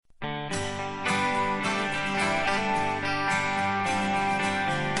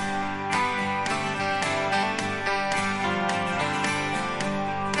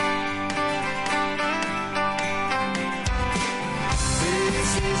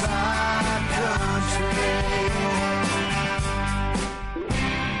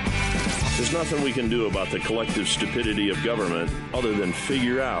nothing we can do about the collective stupidity of government other than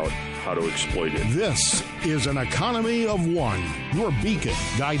figure out how to exploit it. This is an economy of one, your beacon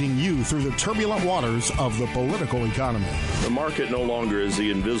guiding you through the turbulent waters of the political economy. The market no longer is the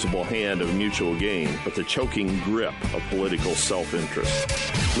invisible hand of mutual gain, but the choking grip of political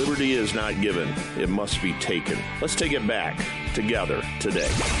self-interest. Liberty is not given. It must be taken. Let's take it back together today.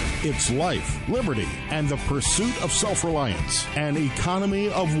 It's life, liberty, and the pursuit of self-reliance. An economy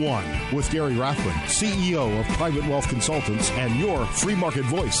of one with Gary Rathman, CEO of Private Wealth Consultants and your free market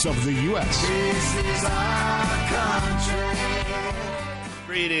voice of the U.S. This is our country.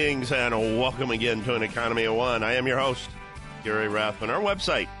 Greetings and welcome again to An Economy of One. I am your host, Gary Rathman. Our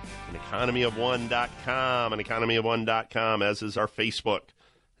website, aneconomyof1.com, aneconomyof1.com, as is our Facebook,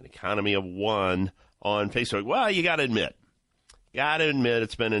 An Economy of One on Facebook. Well, you got to admit,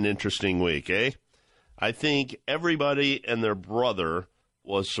 it's been an interesting week, eh? I think everybody and their brother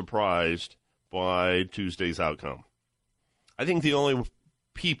was surprised by Tuesday's outcome. I think the only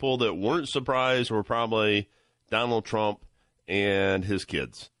people that weren't surprised were probably Donald Trump and his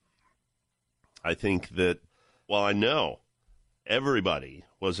kids. I think that, well, I know everybody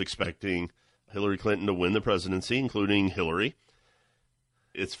was expecting Hillary Clinton to win the presidency, including Hillary.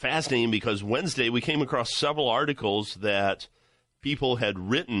 It's fascinating because Wednesday we came across several articles that people had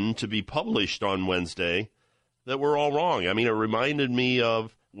written to be published on Wednesday that were all wrong. I mean, it reminded me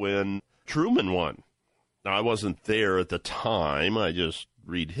of when Truman won. Now, I wasn't there at the time. I just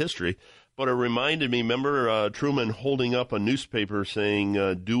read history. But it reminded me, remember Truman holding up a newspaper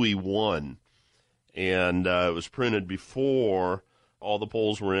saying Dewey won. And it was printed before all the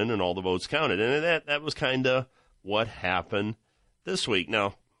polls were in and all the votes counted. And that was kind of what happened this week.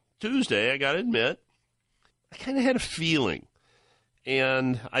 Now, Tuesday, I got to admit, I kind of had a feeling.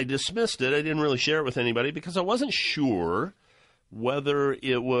 And I dismissed it. I didn't really share it with anybody because I wasn't sure whether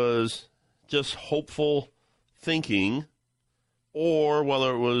it was just hopeful thinking or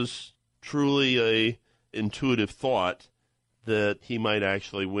whether it was truly a intuitive thought that he might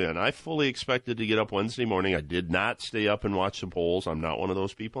actually win. I fully expected to get up Wednesday morning. I did not stay up and watch the polls. I'm not one of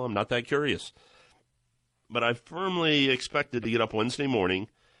those people. I'm not that curious. But I firmly expected to get up Wednesday morning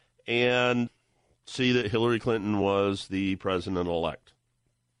and see that Hillary Clinton was the president-elect.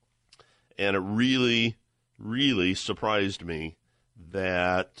 And it really, really surprised me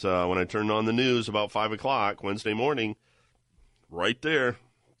that when I turned on the news about 5 o'clock Wednesday morning, right there,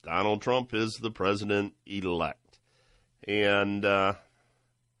 Donald Trump is the president-elect. And I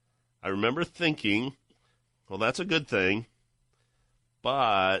remember thinking, well, that's a good thing,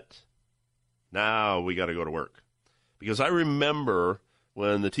 but now we got to go to work. Because I remember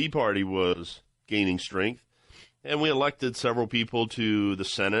when the Tea Party was gaining strength, and we elected several people to the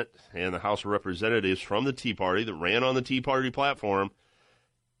Senate and the House of Representatives from the Tea Party that ran on the Tea Party platform,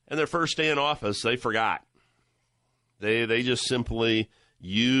 and their first day in office, they forgot. They just simply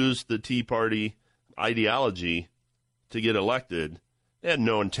used the Tea Party ideology to get elected. They had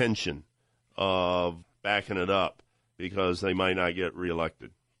no intention of backing it up because they might not get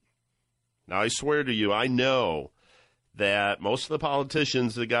reelected. Now, I swear to you, I know that most of the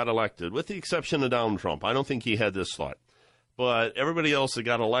politicians that got elected, with the exception of Donald Trump, I don't think he had this thought, but everybody else that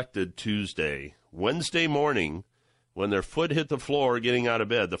got elected Tuesday, Wednesday morning, when their foot hit the floor getting out of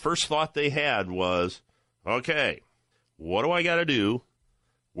bed, the first thought they had was, okay, what do I got to do?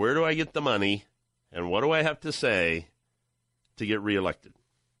 Where do I get the money? And what do I have to say to get reelected?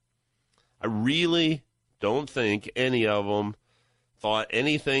 I really don't think any of them thought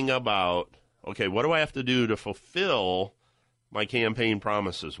anything about, okay, what do I have to do to fulfill my campaign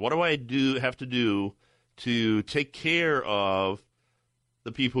promises? What do I have to do to take care of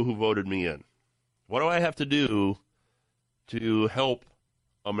the people who voted me in? What do I have to do to help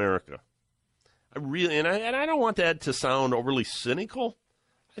America? I don't want that to sound overly cynical.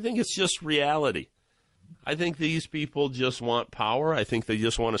 I think it's just reality. I think these people just want power. I think they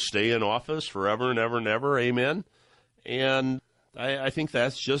just want to stay in office forever and ever and ever. Amen. And I think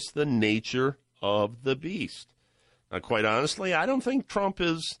that's just the nature of the beast. Now, quite honestly, I don't think Trump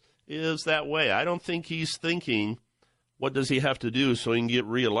is that way. I don't think he's thinking, what does he have to do so he can get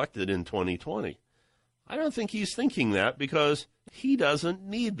reelected in 2020? I don't think he's thinking that because he doesn't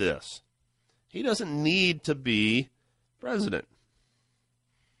need this. He doesn't need to be president.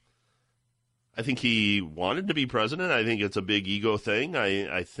 I think he wanted to be president. I think it's a big ego thing.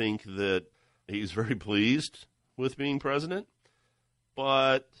 I think that he's very pleased with being president.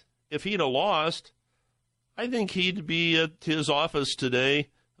 But if he'd have lost, I think he'd be at his office today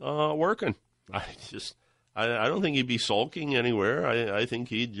working. I don't think he'd be sulking anywhere. I think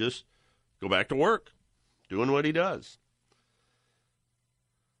he'd just go back to work, doing what he does.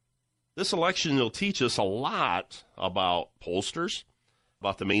 this election will teach us a lot about pollsters,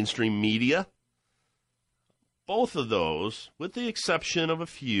 about the mainstream media. Both of those, with the exception of a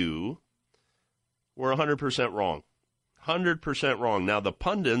few, were 100% wrong. 100% wrong. Now, the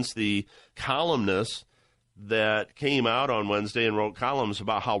pundits, the columnists that came out on Wednesday and wrote columns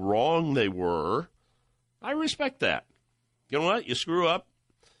about how wrong they were, I respect that. You know what? You screw up.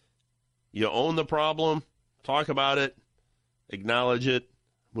 You own the problem. Talk about it. Acknowledge it.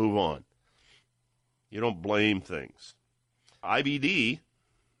 Move on. You don't blame things. IBD-TIPP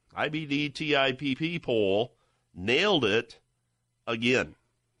poll nailed it again.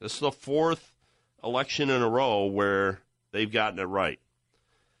 This is the fourth election in a row where they've gotten it right.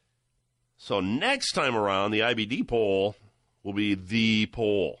 So next time around, the IBD poll will be the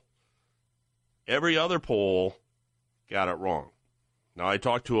poll. Every other poll got it wrong. Now, I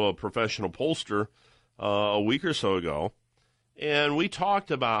talked to a professional pollster a week or so ago, and we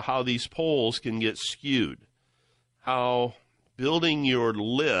talked about how these polls can get skewed, how building your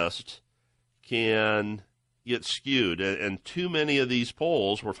list can get skewed. And too many of these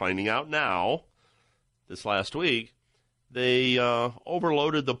polls, we're finding out now, this last week, they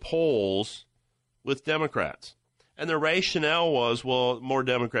overloaded the polls with Democrats. And the rationale was, well, more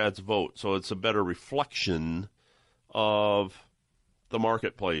Democrats vote, so it's a better reflection of the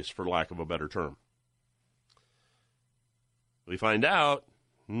marketplace, for lack of a better term. We find out,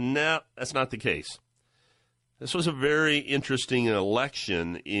 no, that's not the case. This was a very interesting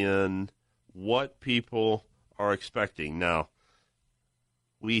election in what people are expecting. Now,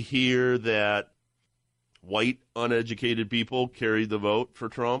 we hear that white, uneducated people carried the vote for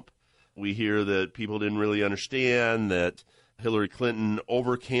Trump. We hear that people didn't really understand that Hillary Clinton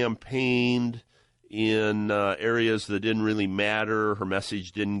over-campaigned in areas that didn't really matter. Her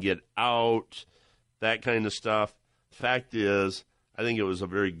message didn't get out, that kind of stuff. Fact is, I think it was a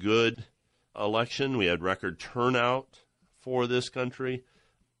very good election. We had record turnout for this country.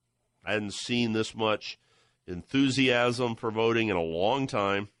 I hadn't seen this much enthusiasm for voting in a long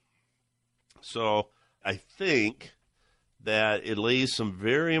time. So I think that it lays some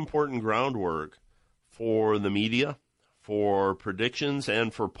very important groundwork for the media, for predictions,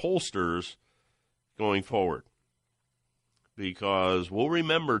 and for pollsters going forward. Because we'll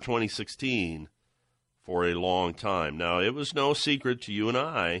remember 2016 for a long time. Now, it was no secret to you and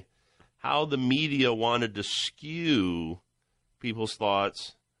I how the media wanted to skew people's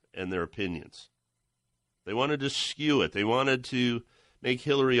thoughts and their opinions. They wanted to skew it. They wanted to make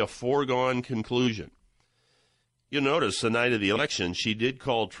Hillary a foregone conclusion. You'll notice the night of the election, she did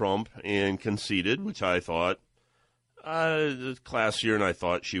call Trump and conceded, which I thought classier than I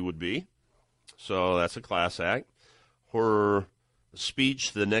thought she would be. So that's a class act. Her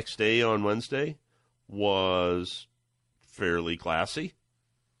speech the next day on Wednesday was fairly classy.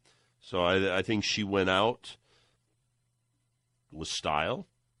 So I think she went out with style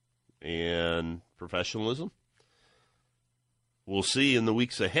and professionalism. We'll see in the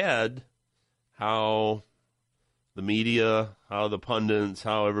weeks ahead how the media, how the pundits,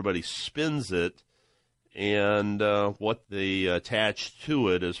 how everybody spins it, and what they attach to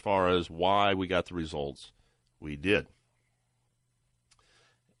it as far as why we got the results we did.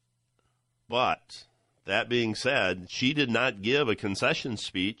 But that being said, she did not give a concession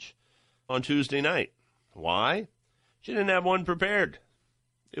speech on Tuesday night. Why? She didn't have one prepared.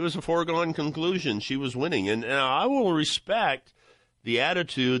 It was a foregone conclusion. She was winning. And I will respect the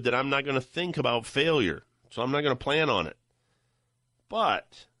attitude that I'm not going to think about failure, so I'm not going to plan on it.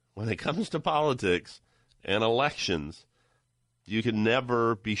 But when it comes to politics and elections, you can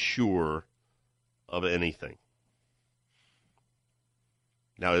never be sure of anything.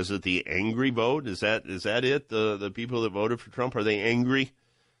 Now, is it the angry vote? Is that it? The people that voted for Trump, are they angry?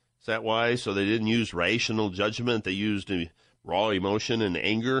 Is that why? So they didn't use rational judgment. They used raw emotion and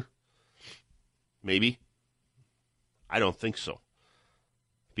anger? Maybe. I don't think so.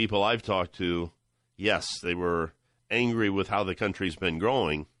 People I've talked to, yes, they were angry with how the country's been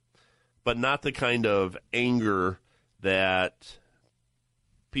growing, but not the kind of anger that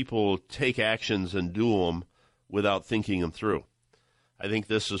people take actions and do them without thinking them through. I think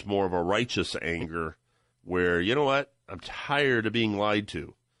this is more of a righteous anger where, you know what, I'm tired of being lied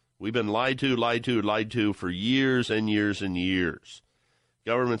to. We've been lied to for years and years and years.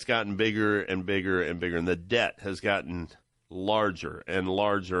 Government's gotten bigger and bigger and bigger, and the debt has gotten larger and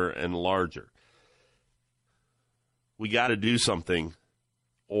larger and larger. We got to do something,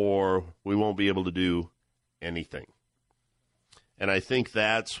 or we won't be able to do anything. And I think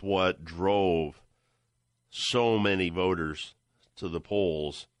that's what drove so many voters to the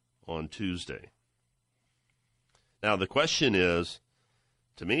polls on Tuesday. Now, the question is,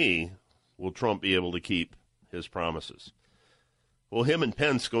 to me, will Trump be able to keep his promises? Will him and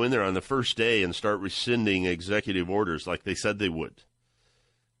Pence go in there on the first day and start rescinding executive orders like they said they would?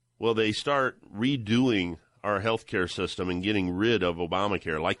 Will they start redoing our health care system and getting rid of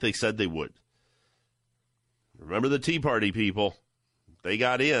Obamacare like they said they would? Remember the Tea Party people? They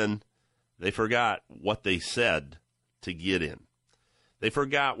got in. They forgot what they said to get in. They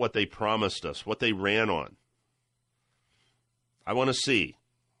forgot what they promised us, what they ran on. I want to see,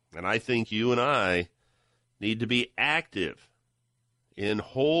 and I think you and I need to be active in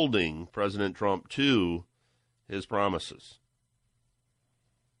holding President Trump to his promises.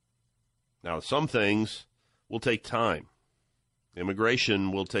 Now, some things will take time.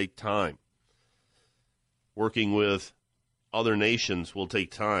 Immigration will take time. Working with other nations will take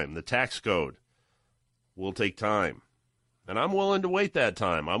time. The tax code will take time. And I'm willing to wait that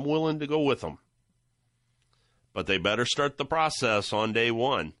time. I'm willing to go with them. But they better start the process on day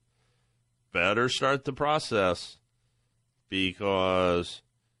one. Better start the process, because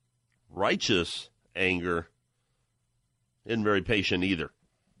righteous anger isn't very patient either.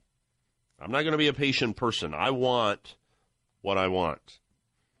 I'm not going to be a patient person. I want what I want.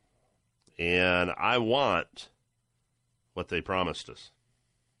 And I want what they promised us.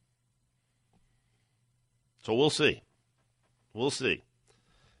 So we'll see. We'll see.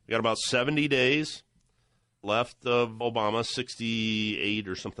 We got about 70 days left of Obama, 68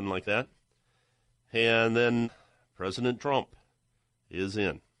 or something like that. And then President Trump is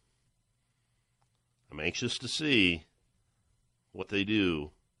in. I'm anxious to see what they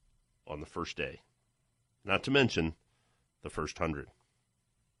do on the first day. Not to mention the first 100.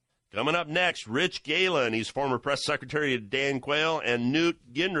 Coming up next, Rich Galen. He's former press secretary of Dan Quayle and Newt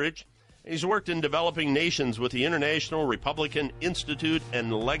Gingrich. He's worked in developing nations with the International Republican Institute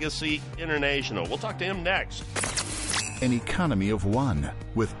and Legacy International. We'll talk to him next. An Economy of One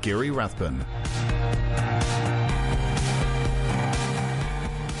with Gary Rathbun.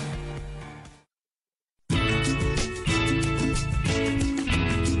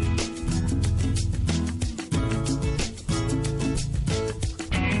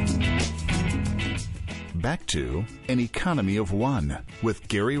 Back to An Economy of One with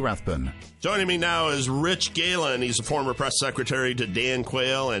Gary Rathbun. Joining me now is Rich Galen. He's a former press secretary to Dan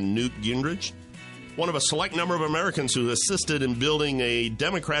Quayle and Newt Gingrich, one of a select number of Americans who assisted in building a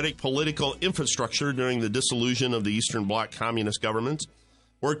democratic political infrastructure during the dissolution of the Eastern Bloc communist governments,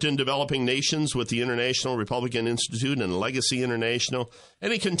 worked in developing nations with the International Republican Institute and Legacy International,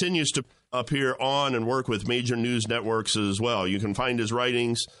 and he continues to appear on and work with major news networks as well. You can find his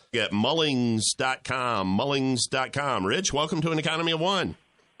writings at Mullings.com, Mullings.com. Rich, welcome to An Economy of One.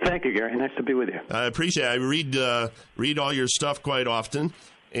 Thank you, Gary. Nice to be with you. I appreciate it. I read all your stuff quite often,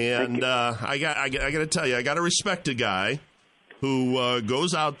 and I got to tell you, I got to respect a guy who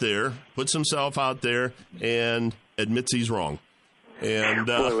goes out there, puts himself out there, and admits he's wrong. And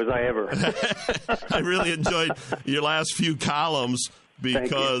boy, was I ever. I really enjoyed your last few columns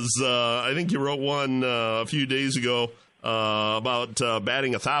because I think you wrote one a few days ago about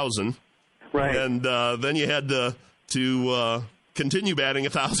batting 1,000. Right. And then you had to continue batting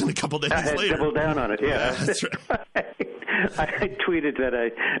 1,000 a couple days later. I had doubled down on it, yeah. That's right. I tweeted that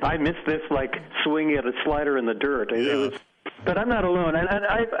I missed this like swinging at a slider in the dirt. It was, but I'm not alone, and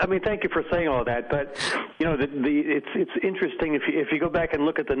I mean, thank you for saying all that. But you know, it's interesting if you go back and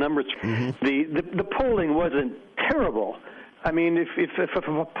look at the numbers. Mm-hmm. The polling wasn't terrible. I mean, if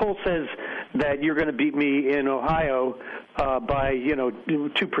a poll says that you're going to beat me in Ohio by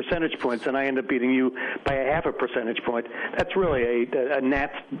 2 percentage points, and I end up beating you by a half a percentage point, that's really a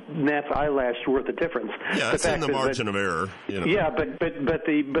gnat's eyelash worth of difference. Yeah, that's in the margin of error. Yeah, but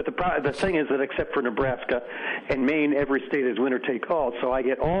the thing is that except for Nebraska and Maine, every state is winner take all. So I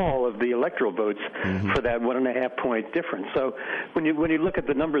get all of the electoral votes for that 1.5 point difference. So when you look at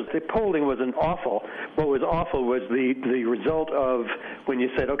the numbers, the polling wasn't awful. What was awful was the result of when you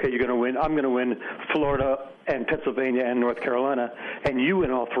said, okay, you're going to win. I'm going to win Florida and Pennsylvania and North Carolina, and you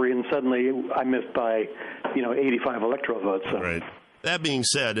win all three, and suddenly I missed by 85 electoral votes. So. Right. That being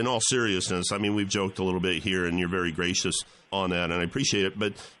said, in all seriousness, I mean, we've joked a little bit here, and you're very gracious on that, and I appreciate it.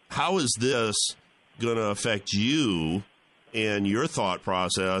 But how is this going to affect you and your thought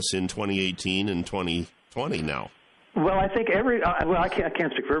process in 2018 and 2020 now? Well, I think I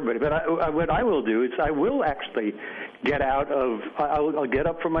can't speak for everybody, but what I will do is I will actually get out of. I'll get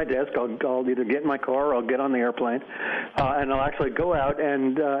up from my desk. I'll either get in my car or I'll get on the airplane, and I'll actually go out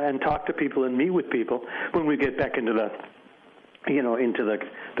and talk to people and meet with people when we get back into the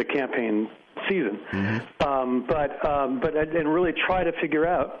campaign season. Mm-hmm. But really try to figure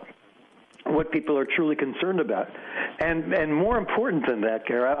out what people are truly concerned about. And more important than that,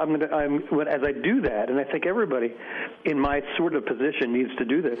 Gary, as I do that, and I think everybody in my sort of position needs to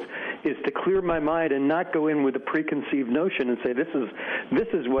do this, is to clear my mind and not go in with a preconceived notion and say, this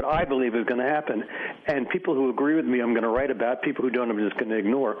is what I believe is going to happen. And people who agree with me, I'm going to write about. People who don't, I'm just going to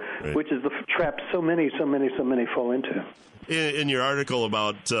ignore, right. Which is the trap so many fall into. In your article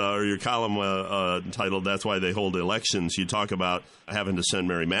about, or your column titled, "That's Why They Hold Elections," you talk about having to send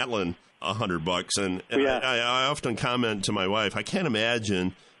Mary Matlin $100, and yeah. I often comment to my wife, I can't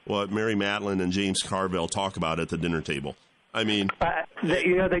imagine what Mary Matlin and James Carville talk about at the dinner table. I mean,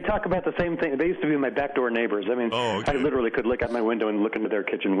 they talk about the same thing. They used to be my backdoor neighbors. I mean, I literally could look out my window and look into their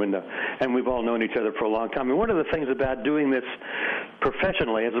kitchen window, and we've all known each other for a long time. And one of the things about doing this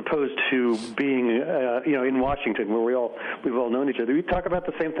professionally, as opposed to being, in Washington, where we've all known each other, we talk about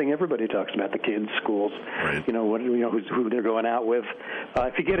the same thing everybody talks about: the kids, schools, right. Who they're going out with.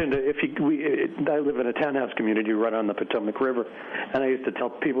 I live in a townhouse community right on the Potomac River, and I used to tell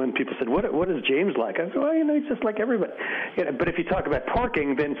people, when people said, "What is James like?" I said, "Well, he's just like everybody." But if you talk about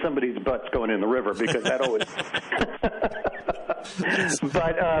parking, then somebody's butt's going in the river, because that always.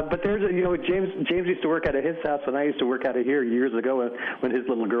 But there's James used to work out of his house, and I used to work out of here years ago when his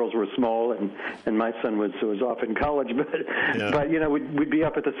little girls were small, and my son was off in college. But we'd be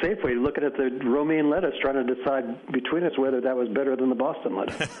up at the Safeway looking at the romaine lettuce, trying to decide between us whether that was better than the Boston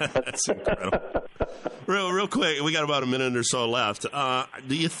lettuce. That's incredible. Real quick, we got about a minute or so left.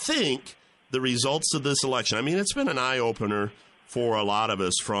 Do you think the results of this election, I mean, it's been an eye-opener for a lot of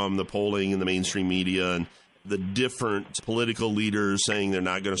us, from the polling and the mainstream media and the different political leaders saying they're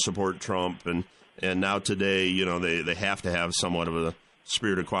not going to support Trump, and now today, they have to have somewhat of a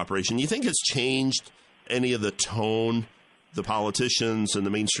spirit of cooperation. You think it's changed any of the tone, the politicians and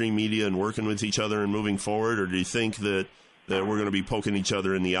the mainstream media, and working with each other and moving forward, or do you think that we're going to be poking each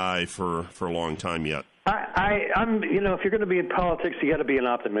other in the eye for a long time yet? I'm if you're going to be in politics, you got to be an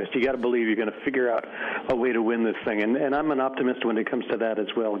optimist. You got to believe you're going to figure out a way to win this thing, and I'm an optimist when it comes to that as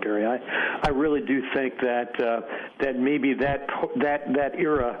well, Gary. I really do think that maybe that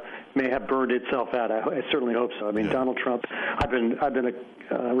era may have burned itself out. I certainly hope so. I mean, Donald Trump. I've been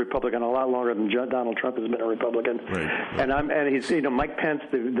a Republican a lot longer than Donald Trump has been a Republican. Right. And he's Mike Pence,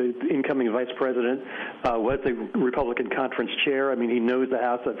 the incoming vice president, was the Republican conference chair. I mean, he knows the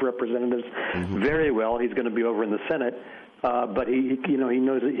House of Representatives very well. He's going to be over in the Senate. But he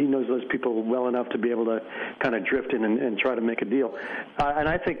knows those people well enough to be able to kind of drift in and try to make a deal. And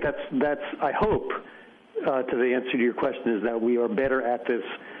I think that's I hope to the answer to your question is that we are better at this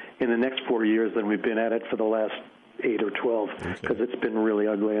in the next 4 years than we've been at it for the last 8 or 12, because it's been really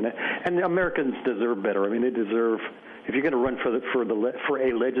ugly. And the Americans deserve better. I mean, they deserve. If you're going to run for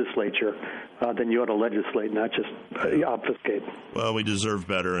a legislature, then you ought to legislate, not just obfuscate. Well, we deserve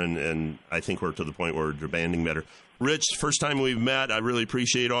better, and I think we're to the point where we're demanding better. Rich, first time we've met, I really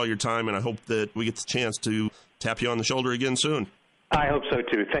appreciate all your time, and I hope that we get the chance to tap you on the shoulder again soon. I hope so,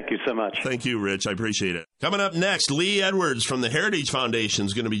 too. Thank you so much. Thank you, Rich. I appreciate it. Coming up next, Lee Edwards from the Heritage Foundation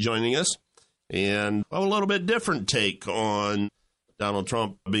is going to be joining us, and a little bit different take on Donald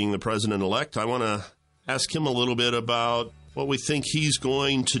Trump being the president-elect. I want to ask him a little bit about what we think he's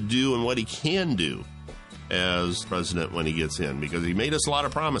going to do and what he can do as president when he gets in, because he made us a lot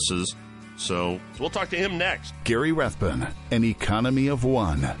of promises. So we'll talk to him next. Gary Rathbun, An Economy of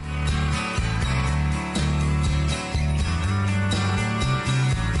One.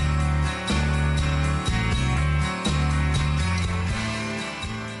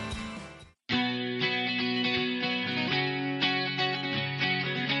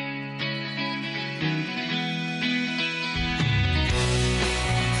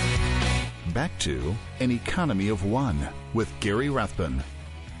 Back to An Economy of One with Gary Rathbun.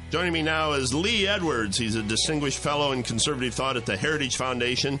 Joining me now is Lee Edwards. He's a distinguished fellow in conservative thought at the Heritage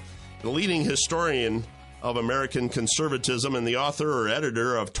Foundation, the leading historian of American conservatism, and the author or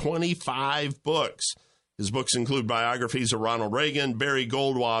editor of 25 books. His books include biographies of Ronald Reagan, Barry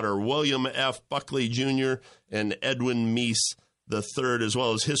Goldwater, William F. Buckley Jr., and Edwin Meese III, as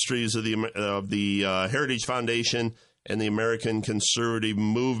well as histories of the Heritage Foundation and the American conservative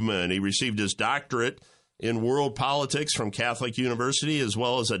movement. He received his doctorate in world politics from Catholic University, as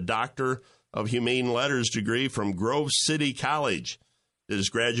well as a Doctor of Humane Letters degree from Grove City College. Did his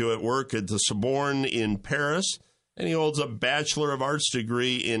graduate work at the Sorbonne in Paris, and he holds a Bachelor of Arts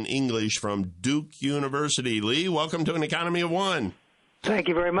degree in English from Duke University. Lee, welcome to An Economy of One. Thank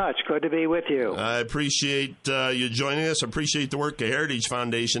you very much. Good to be with you. I appreciate you joining us. I appreciate the work the Heritage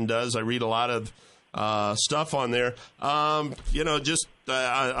Foundation does. I read a lot of stuff on there. I'll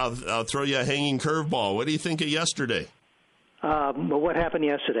throw you a hanging curveball. What do you think of yesterday? But what happened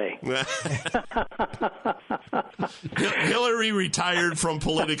yesterday? Hillary retired from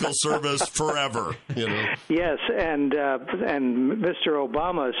political service forever. Yes, and Mr.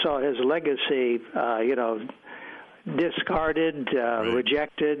 Obama saw his legacy, discarded,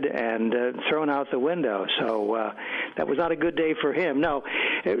 rejected, and thrown out the window. So that was not a good day for him. No,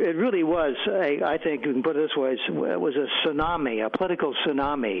 it really was. I think you can put it this way: it was a tsunami, a political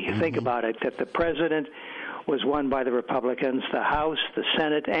tsunami. Mm-hmm. Think about it. That the president was won by the Republicans, the House, the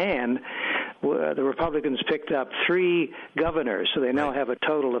Senate, and the Republicans picked up 3 governors, so they now have a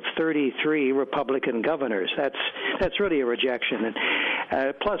total of 33 Republican governors. That's really a rejection.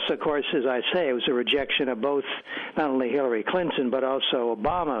 And plus, of course, as I say, it was a rejection of both not only Hillary Clinton but also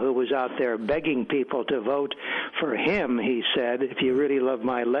Obama, who was out there begging people to vote for him, he said, if you really love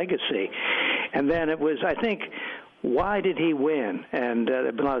my legacy. And then it was, I think, why did he win? And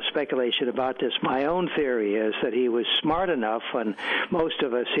there's been a lot of speculation about this. My own theory is that he was smart enough, and most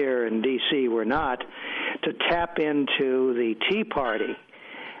of us here in D.C. were not, to tap into the Tea Party,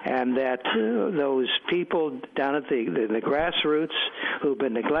 and that those people down at the grassroots who've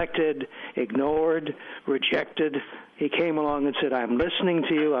been neglected, ignored, rejected, he came along and said, I'm listening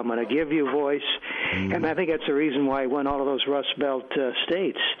to you, I'm going to give you voice. Mm-hmm. And I think that's the reason why he won all of those Rust Belt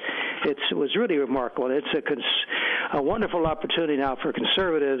states. It was really remarkable. It's a wonderful opportunity now for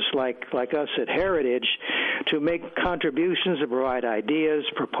conservatives like us at Heritage to make contributions, to provide ideas,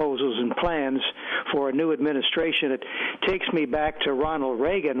 proposals, and plans for a new administration. It takes me back to Ronald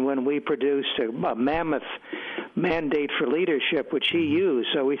Reagan when we produced a mammoth mandate for leadership, which he used.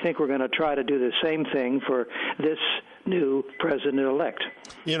 So we think we're going to try to do the same thing for this new president-elect.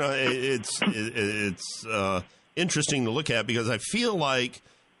 It's interesting to look at because I feel like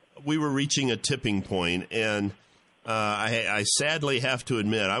we were reaching a tipping point, and I sadly have to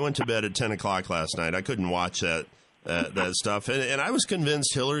admit, I went to bed at 10 o'clock last night. I couldn't watch that stuff, and I was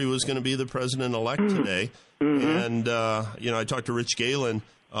convinced Hillary was going to be the president-elect today. Mm-hmm. And, I talked to Rich Galen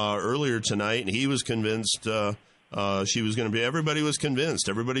earlier tonight, and he was convinced she was going to be. Everybody was convinced.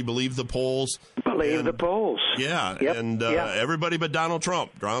 Everybody believed the polls. The polls. Yeah, yep. And everybody but Donald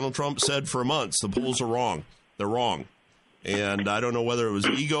Trump. Donald Trump said for months the polls are wrong. They're wrong. And I don't know whether it was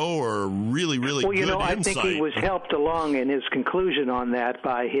ego or really good insight. I think he was helped along in his conclusion on that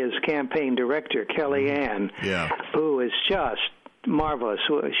by his campaign director, Kellyanne, who is just marvelous.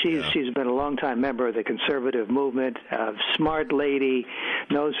 She's been a long-time member of the conservative movement, a smart lady,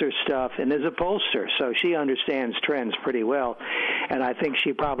 knows her stuff, and is a pollster, so she understands trends pretty well. And I think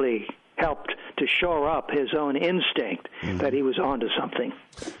she probably helped to shore up his own instinct that he was onto something.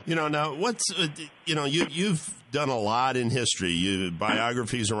 Now what's you've done a lot in history.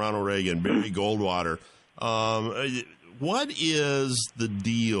 Biographies of Ronald Reagan, Barry Goldwater. What is the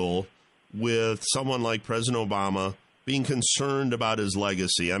deal with someone like President Obama being concerned about his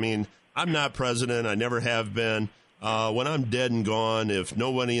legacy? I mean, I'm not president. I never have been. When I'm dead and gone, if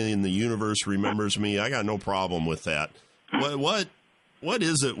nobody in the universe remembers me, I got no problem with that. What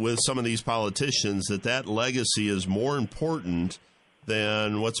is it with some of these politicians that legacy is more important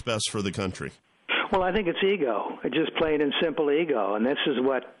than what's best for the country? Well, I think it's ego, just plain and simple ego, and this is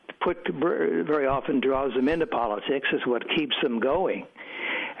what very often draws them into politics, is what keeps them going.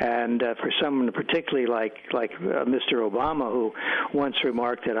 And for someone particularly like Mr. Obama, who once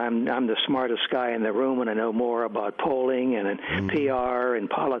remarked that I'm the smartest guy in the room and I know more about polling and PR and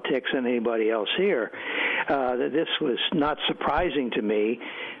politics than anybody else here, that this was not surprising to me,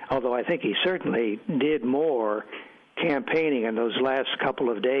 although I think he certainly did more campaigning in those last couple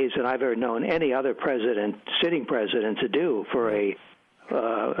of days than I've ever known any other sitting president to do for a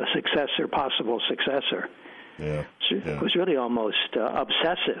successor, possible successor. Yeah. It was really almost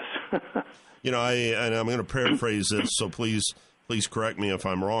obsessive. And I'm going to paraphrase this, so please correct me if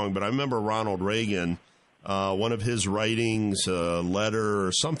I'm wrong, but I remember Ronald Reagan, one of his writings, a letter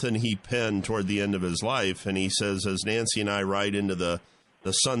or something he penned toward the end of his life, and he says, as Nancy and I ride into the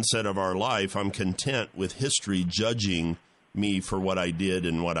sunset of our life, I'm content with history judging me for what I did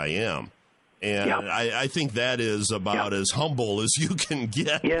and what I am. And I think that is about as humble as you can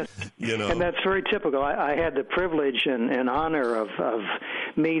get. Yes, and that's very typical. I had the privilege and honor of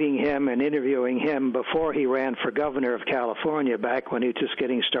meeting him and interviewing him before he ran for governor of California, back when he was just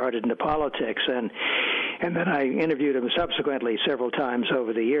getting started into politics. And then I interviewed him subsequently several times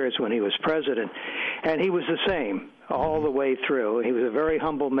over the years when he was president. And he was the same all the way through. He was a very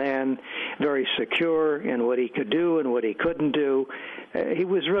humble man, very secure in what he could do and what he couldn't do. He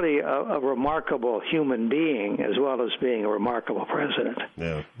was really a remarkable human being, as well as being a remarkable president.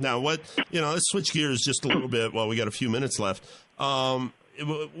 Yeah. Now, let's switch gears just a little bit while we got a few minutes left.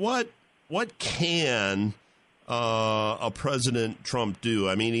 What can a President Trump do?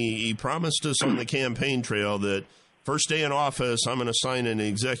 I mean, he promised us on the campaign trail that first day in office, I'm going to sign an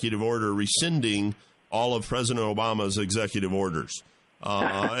executive order rescinding all of President Obama's executive orders.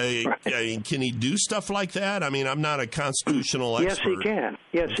 Can he do stuff like that? I mean, I'm not a constitutional expert. Yes, he can.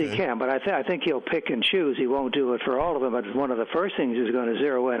 Yes, he can. But I think he'll pick and choose. He won't do it for all of them. But one of the first things he's going to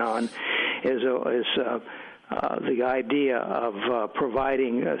zero in on is the idea of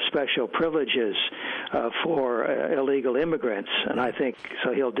providing special privileges for illegal immigrants. And I think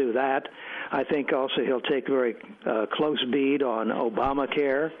so he'll do that. I think also he'll take a very close bead on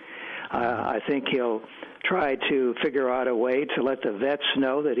Obamacare. I think he'll try to figure out a way to let the vets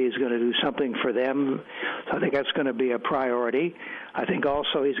know that he's going to do something for them. So I think that's going to be a priority. I think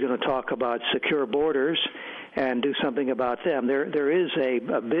also he's going to talk about secure borders and do something about them. There is a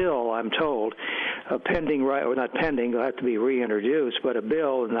bill, I'm told, pending, or not pending, it'll have to be reintroduced, but a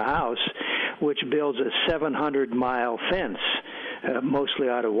bill in the House which builds a 700-mile fence, mostly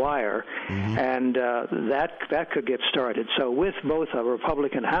out of wire, and that could get started. So with both a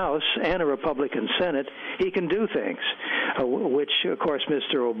Republican House and a Republican Senate, he can do things, which, of course,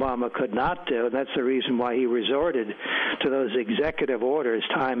 Mr. Obama could not do, and that's the reason why he resorted to those executive orders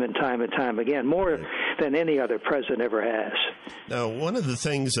time and time and time again, more than any other president ever has. Now, one of the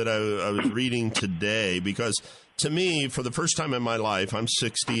things that I was reading today, because to me, for the first time in my life, I'm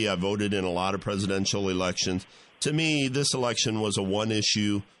 60, I voted in a lot of presidential elections. To me, this election was a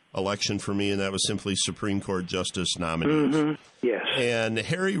one-issue election for me, and that was simply Supreme Court Justice nominees. Yes. And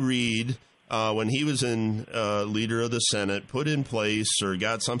Harry Reid, when he was in leader of the Senate, put in place or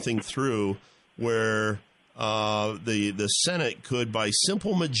got something through where the Senate could, by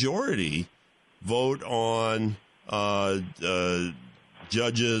simple majority, vote on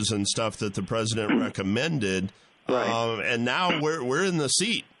judges and stuff that the president recommended. Right. And now we're in the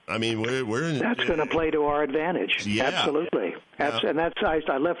seat. I mean, we're in. That's going to play to our advantage. Yeah. Absolutely. And that's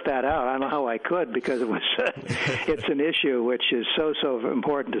I left that out. I don't know how I could, because it was it's an issue which is so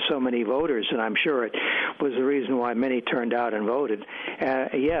important to so many voters, and I'm sure it was the reason why many turned out and voted.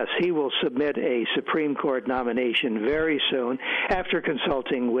 Yes, he will submit a Supreme Court nomination very soon after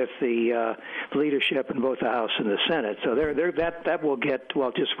consulting with the leadership in both the House and the Senate. So that will get,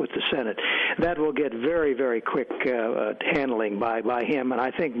 well, just with the Senate, that will get very, very quick handling by him, and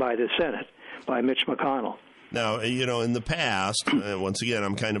I think by the Senate, by Mitch McConnell. Now, in the past, once again,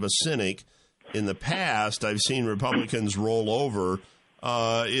 I'm kind of a cynic. In the past, I've seen Republicans roll over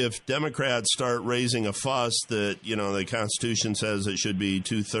if Democrats start raising a fuss that, the Constitution says it should be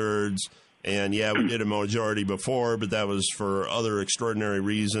 2/3. And, yeah, we did a majority before, but that was for other extraordinary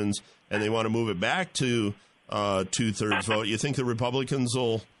reasons. And they want to move it back to 2/3 vote. You think the Republicans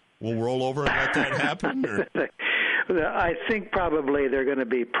will roll over and let that happen? Or? I think probably they're going to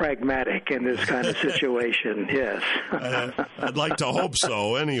be pragmatic in this kind of situation, yes. I'd like to hope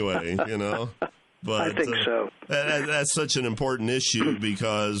so anyway, But I think so. That's such an important issue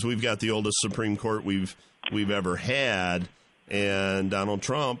because we've got the oldest Supreme Court we've ever had, and Donald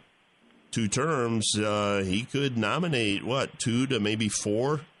Trump, 2 terms, he could nominate, 2 to maybe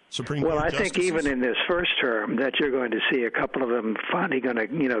 4 Supreme Court justices? Well, I think even in this first term that you're going to see a couple of them finally going to,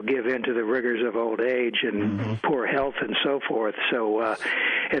 give in to the rigors of old age and poor health and so forth. So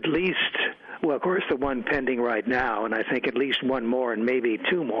at least, well, of course, the one pending right now, and I think at least one more and maybe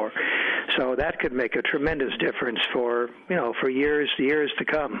 2 more. So that could make a tremendous difference for years to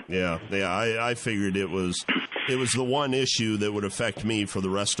come. Yeah. I figured it was the one issue that would affect me for the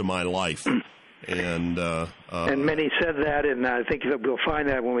rest of my life. And many said that, and I think that we'll find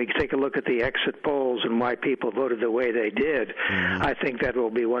that when we take a look at the exit polls and why people voted the way they did. I think that will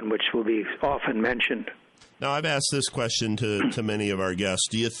be one which will be often mentioned. Now, I've asked this question to many of our guests.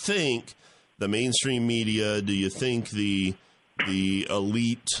 Do you think the mainstream media, do you think the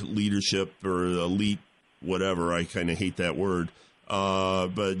elite leadership or elite whatever, I kind of hate that word,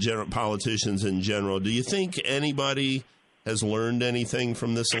 but politicians in general, do you think anybody has learned anything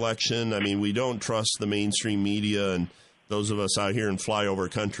from this election? I mean, we don't trust the mainstream media, and those of us out here in flyover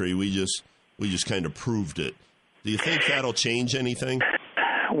country, we just kind of proved it. Do you think that'll change anything?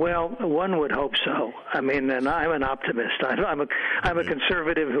 Well, one would hope so. I mean, and I'm an optimist. I'm a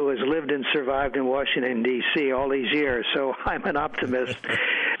conservative who has lived and survived in Washington, D.C. all these years, so I'm an optimist,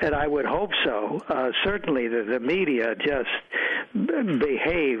 and I would hope so. Certainly the media just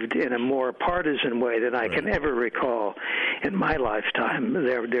behaved in a more partisan way than I can ever recall in my lifetime.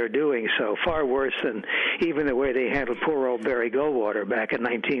 They're doing so, far worse than even the way they handled poor old Barry Goldwater back in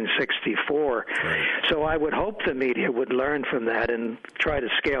 1964. So I would hope the media would learn from that and try to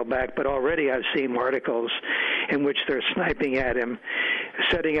scale back. But already I've seen articles in which they're sniping at him,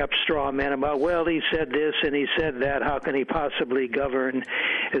 setting up straw men about, well, he said this and he said that. How can he possibly govern?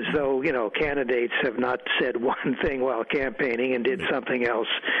 As though, candidates have not said one thing while campaigning and did something else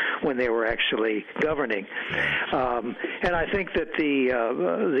when they were actually governing. And I think that the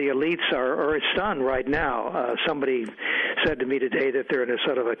elites are stunned right now. Somebody said to me today that they're in a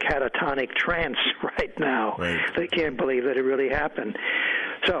sort of a catatonic trance right now. Right. They can't believe that it really happened.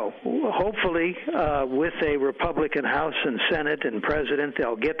 So hopefully with a Republican House and Senate and President,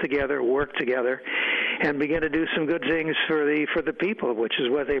 they'll get together, work together, and begin to do some good things for the people, which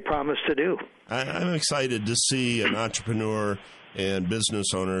is what they promised to do. I'm excited to see an entrepreneur and business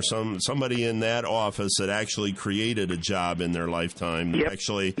owner, somebody in that office that actually created a job in their lifetime, that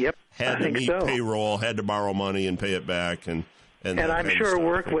actually had to meet payroll, had to borrow money and pay it back, and I'm sure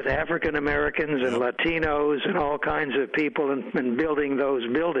worked with African Americans and Latinos and all kinds of people in building those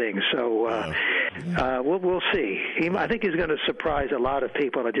buildings. So we'll see. I think he's going to surprise a lot of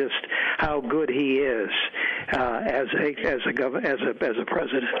people at just how good he is as a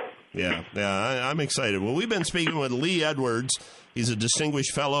president. Yeah, I'm excited. Well, we've been speaking with Lee Edwards. He's a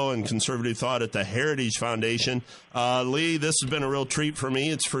distinguished fellow in conservative thought at the Heritage Foundation. Lee, this has been a real treat for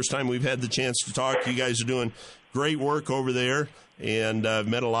me. It's the first time we've had the chance to talk. You guys are doing great work over there, and I've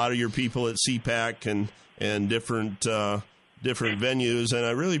met a lot of your people at CPAC and different venues, and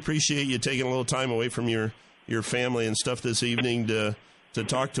I really appreciate you taking a little time away from your family and stuff this evening to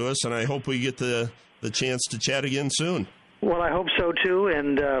talk to us, and I hope we get the chance to chat again soon. Well, I hope so too,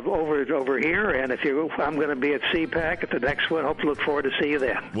 and over here. And I'm going to be at CPAC at the next one. Hope to look forward to see you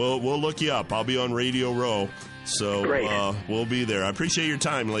then. We'll look you up. I'll be on Radio Row, so we'll be there. I appreciate your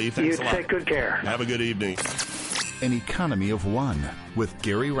time, Lee. Thanks a lot. You take good care. Have a good evening. An Economy of One with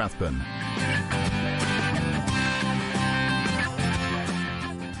Gary Rathbun.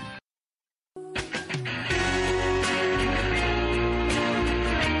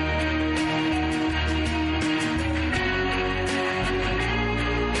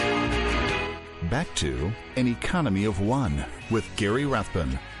 Back to An Economy of One with Gary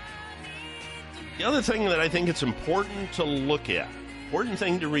Rathbun. The other thing that I think it's important to look at, important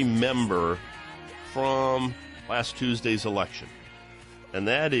thing to remember from last Tuesday's election, and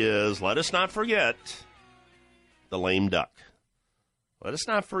that is, let us not forget the lame duck. Let us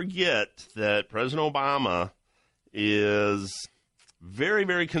not forget that President Obama is very,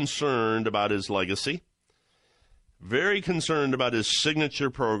 very concerned about his legacy, very concerned about his signature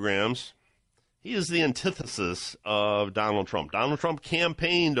programs. He is the antithesis of Donald Trump. Donald Trump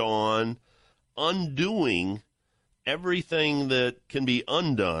campaigned on undoing everything that can be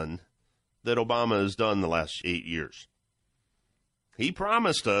undone that Obama has done the last 8 years. He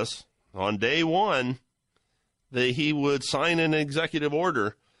promised us on day one that he would sign an executive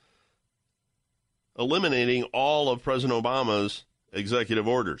order eliminating all of President Obama's executive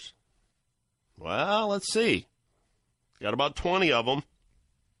orders. Well, let's see. Got about 20 of them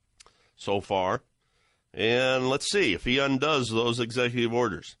so far, and let's see if he undoes those executive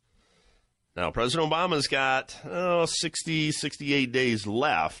orders. Now, President Obama's got 60, 68 days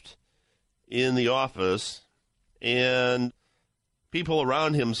left in the office, and people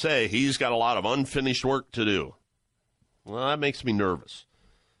around him say he's got a lot of unfinished work to do. Well, that makes me nervous.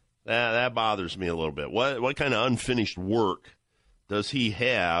 That bothers me a little bit. What kind of unfinished work does he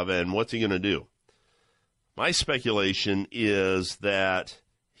have, and what's he going to do? My speculation is that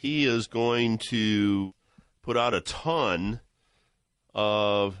he is going to put out a ton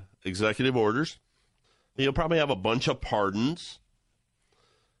of executive orders. He'll probably have a bunch of pardons,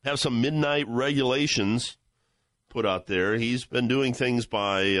 have some midnight regulations put out there. He's been doing things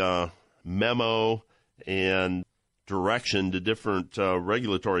by memo and direction to different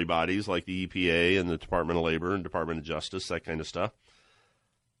regulatory bodies like the EPA and the Department of Labor and Department of Justice, that kind of stuff.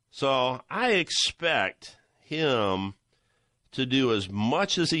 So I expect him to do as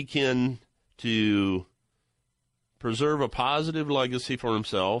much as he can to preserve a positive legacy for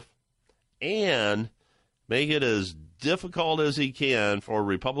himself and make it as difficult as he can for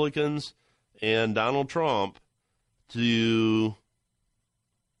Republicans and Donald Trump to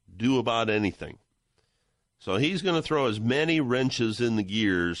do about anything. So he's going to throw as many wrenches in the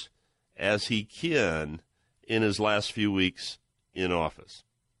gears as he can in his last few weeks in office.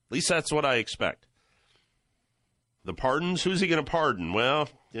 At least that's what I expect. The pardons, who's he going to pardon? Well,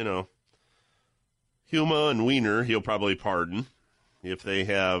 Huma and Weiner, he'll probably pardon if they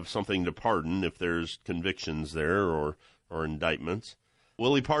have something to pardon, if there's convictions there or indictments.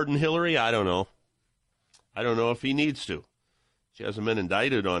 Will he pardon Hillary? I don't know. I don't know if he needs to. She hasn't been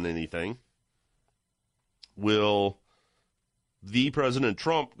indicted on anything. Will the President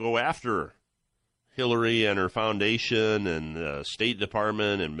Trump go after Hillary and her foundation and the State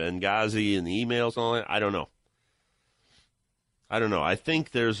Department and Benghazi and the emails and all that? I don't know. I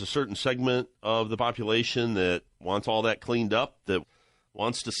think there's a certain segment of the population that wants all that cleaned up, that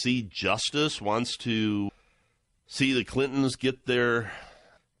wants to see justice, wants to see the Clintons get their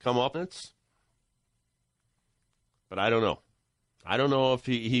comeuppance. But I don't know. I don't know if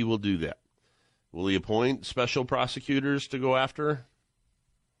he will do that. Will he appoint special prosecutors to go after her?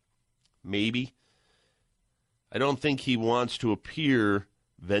 Maybe. I don't think he wants to appear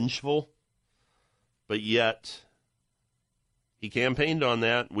vengeful, but yet he campaigned on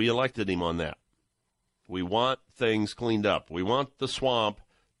that. We elected him on that. We want things cleaned up. We want the swamp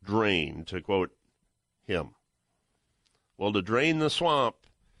drained, to quote him. Well, to drain the swamp,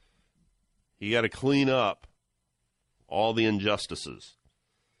 you got to clean up all the injustices.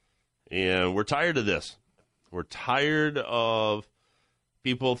 And we're tired of this. We're tired of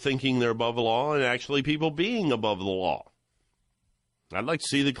people thinking they're above the law and actually people being above the law. I'd like to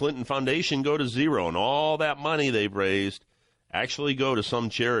see the Clinton Foundation go to zero and all that money they've raised actually go to some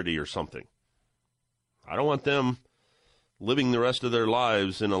charity or something. I don't want them living the rest of their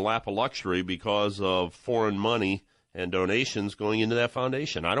lives in a lap of luxury because of foreign money and donations going into that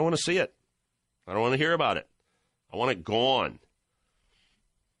foundation. I don't want to see it. I don't want to hear about it. I want it gone.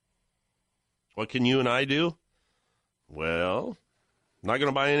 What can you and I do? Well, I'm not going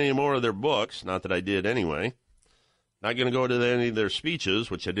to buy any more of their books, not that I did anyway. Not going to go to any of their speeches,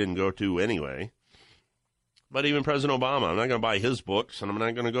 which I didn't go to anyway. But even President Obama, I'm not going to buy his books, and I'm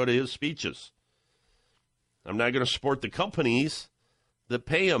not going to go to his speeches. I'm not going to support the companies that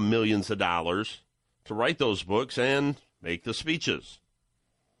pay him millions of dollars to write those books and make the speeches.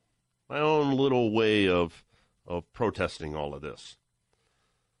 My own little way of protesting all of this.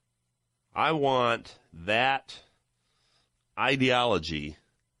 I want that ideology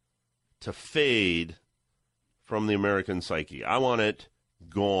to fade from the American psyche. I want it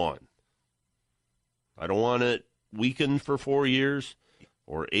gone. I don't want it weakened for 4 years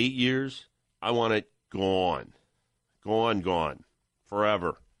or 8 years. I want it gone. Gone.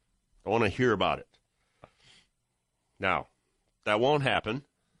 Forever. I want to hear about it. Now, that won't happen.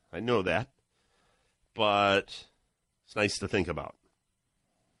 I know that. But it's nice to think about.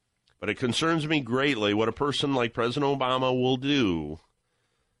 But it concerns me greatly what a person like President Obama will do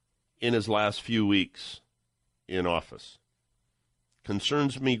in his last few weeks in office.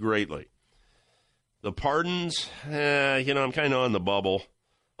 Concerns me greatly. The pardons, I'm kind of on the bubble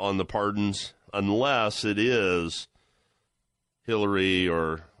on the pardons, unless it is Hillary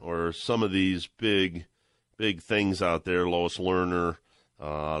or some of these big things out there, Lois Lerner,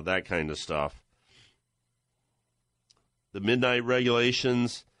 that kind of stuff. The midnight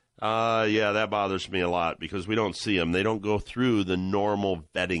regulations, that bothers me a lot because we don't see them. They don't go through the normal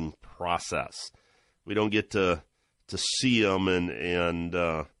vetting process. We don't get to see them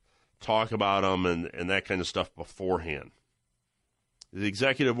and talk about them and that kind of stuff beforehand. The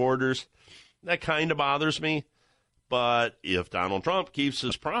executive orders, that kind of bothers me. But if Donald Trump keeps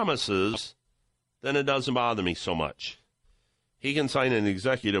his promises, then it doesn't bother me so much. He can sign an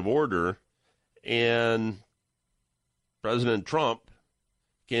executive order and President Trump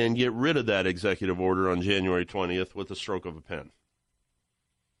can get rid of that executive order on January 20th with a stroke of a pen.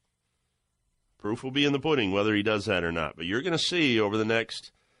 Proof will be in the pudding whether he does that or not. But you're going to see over the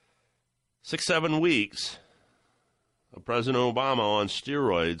next 6-7 weeks of President Obama on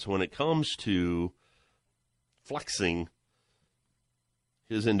steroids when it comes to flexing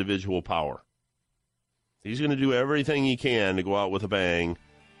his individual power. He's going to do everything he can to go out with a bang,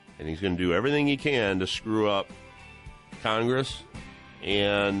 and he's going to do everything he can to screw up Congress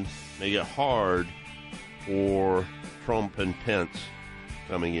and make it hard for Trump and Pence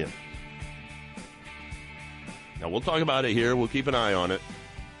coming in. Now, we'll talk about it here. We'll keep an eye on it.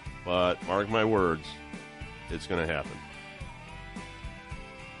 But mark my words, it's going to happen.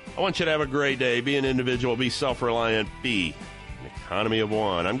 I want you to have a great day. Be an individual. Be self-reliant. Be an economy of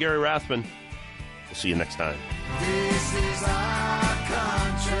one. I'm Gary Rathman. We'll see you next time. This is our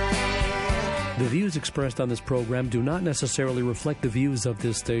country. The views expressed on this program do not necessarily reflect the views of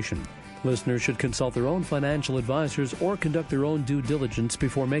this station. Listeners should consult their own financial advisors or conduct their own due diligence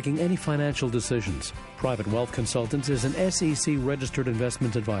before making any financial decisions. Private Wealth Consultants is an SEC-registered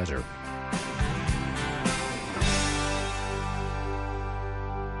investment advisor.